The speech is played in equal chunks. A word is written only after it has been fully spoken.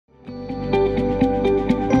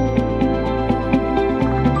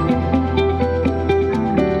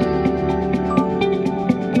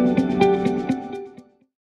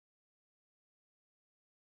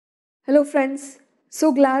Hello, friends.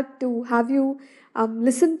 So glad to have you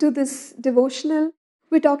listen to this devotional.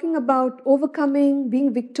 We're talking about overcoming,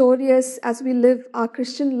 being victorious as we live our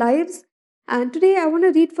Christian lives. And today I want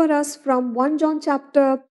to read for us from 1 John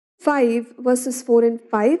chapter 5, verses 4 and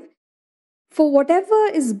 5. For whatever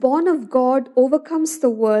is born of God overcomes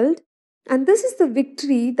the world, and this is the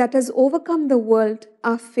victory that has overcome the world,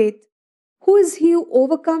 our faith. Who is he who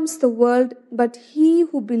overcomes the world but he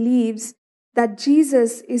who believes that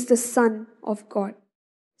Jesus is the Son of God?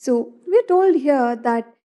 So we're told here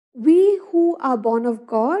that we who are born of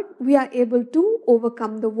God, we are able to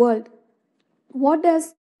overcome the world. What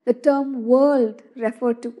does the term world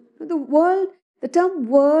refer to? The term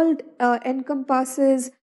world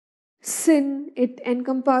encompasses sin. It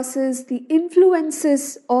encompasses the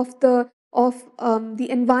influences of the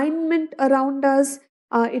environment around us.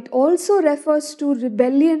 It also refers to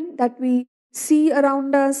rebellion that we see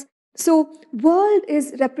around us. So world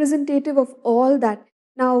is representative of all that.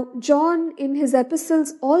 Now John in his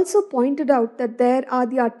epistles also pointed out that there are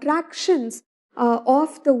the attractions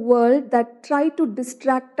of the world that try to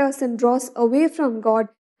distract us and draw us away from God,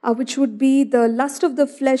 which would be the lust of the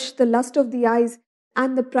flesh, the lust of the eyes,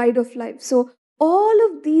 and the pride of life. So all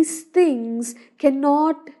of these things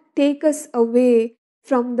cannot take us away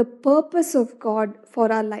from the purpose of God for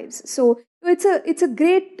our lives. So it's a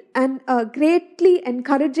great and a greatly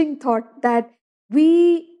encouraging thought that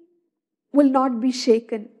we will not be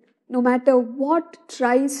shaken. No matter what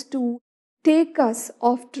tries to take us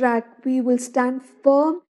off track, we will stand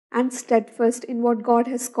firm and steadfast in what God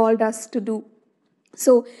has called us to do.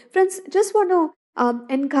 So, friends, just want to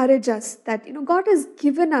encourage us that God has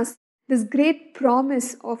given us this great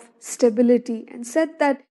promise of stability and said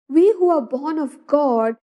that we who are born of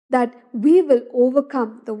God, that we will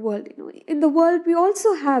overcome the world. In the world we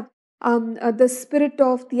also have the spirit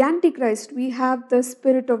of the Antichrist. We have the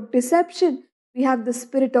spirit of deception. We have the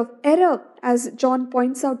spirit of error, as John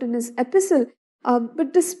points out in his epistle.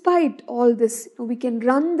 But despite all this, we can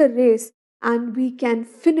run the race and we can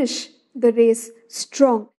finish the race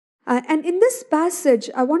strong. And in this passage,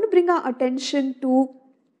 I want to bring our attention to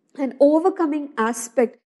an overcoming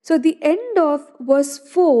aspect. So the end of verse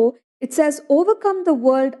 4, it says, overcome the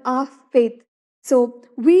world, our faith. So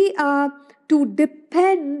we are to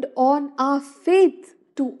depend on our faith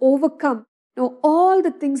to overcome. Now, all the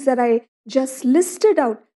things that I just listed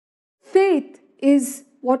out, faith is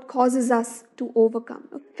what causes us to overcome.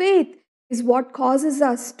 Faith is what causes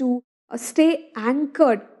us to stay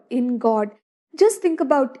anchored in God. Just think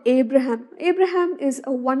about Abraham. Abraham is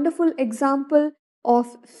a wonderful example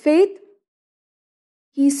of faith.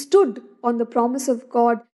 He stood on the promise of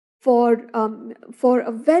God for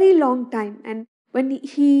a very long time, and when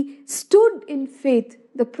he stood in faith,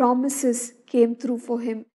 the promises came through for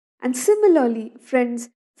him. And similarly, friends,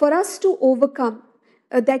 for us to overcome,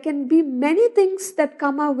 there can be many things that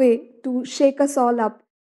come our way to shake us all up.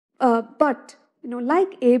 But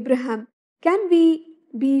like Abraham, can we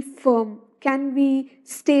be firm? Can we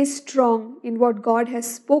stay strong in what God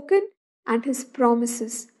has spoken and his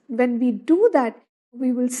promises? When we do that,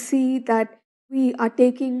 we will see that we are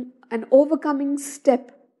taking an overcoming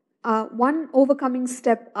step, one overcoming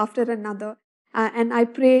step after another. And I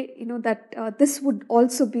pray, that this would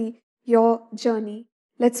also be your journey.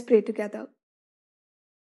 Let's pray together.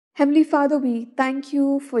 Heavenly Father, we thank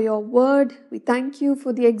you for your word. We thank you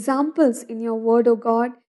for the examples in your word, O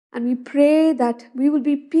God. And we pray that we will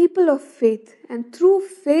be people of faith. And through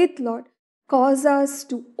faith, Lord, cause us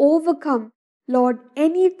to overcome, Lord,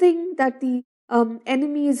 anything that the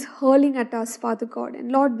enemy is hurling at us, Father God.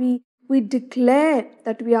 And Lord, we declare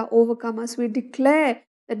that we are overcomers. We declare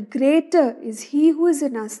that greater is he who is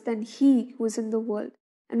in us than he who is in the world.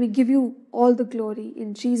 And we give you all the glory.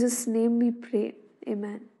 In Jesus' name we pray.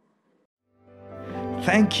 Amen.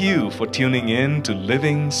 Thank you for tuning in to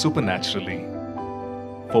Living Supernaturally.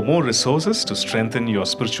 For more resources to strengthen your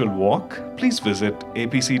spiritual walk, please visit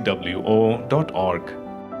apcwo.org.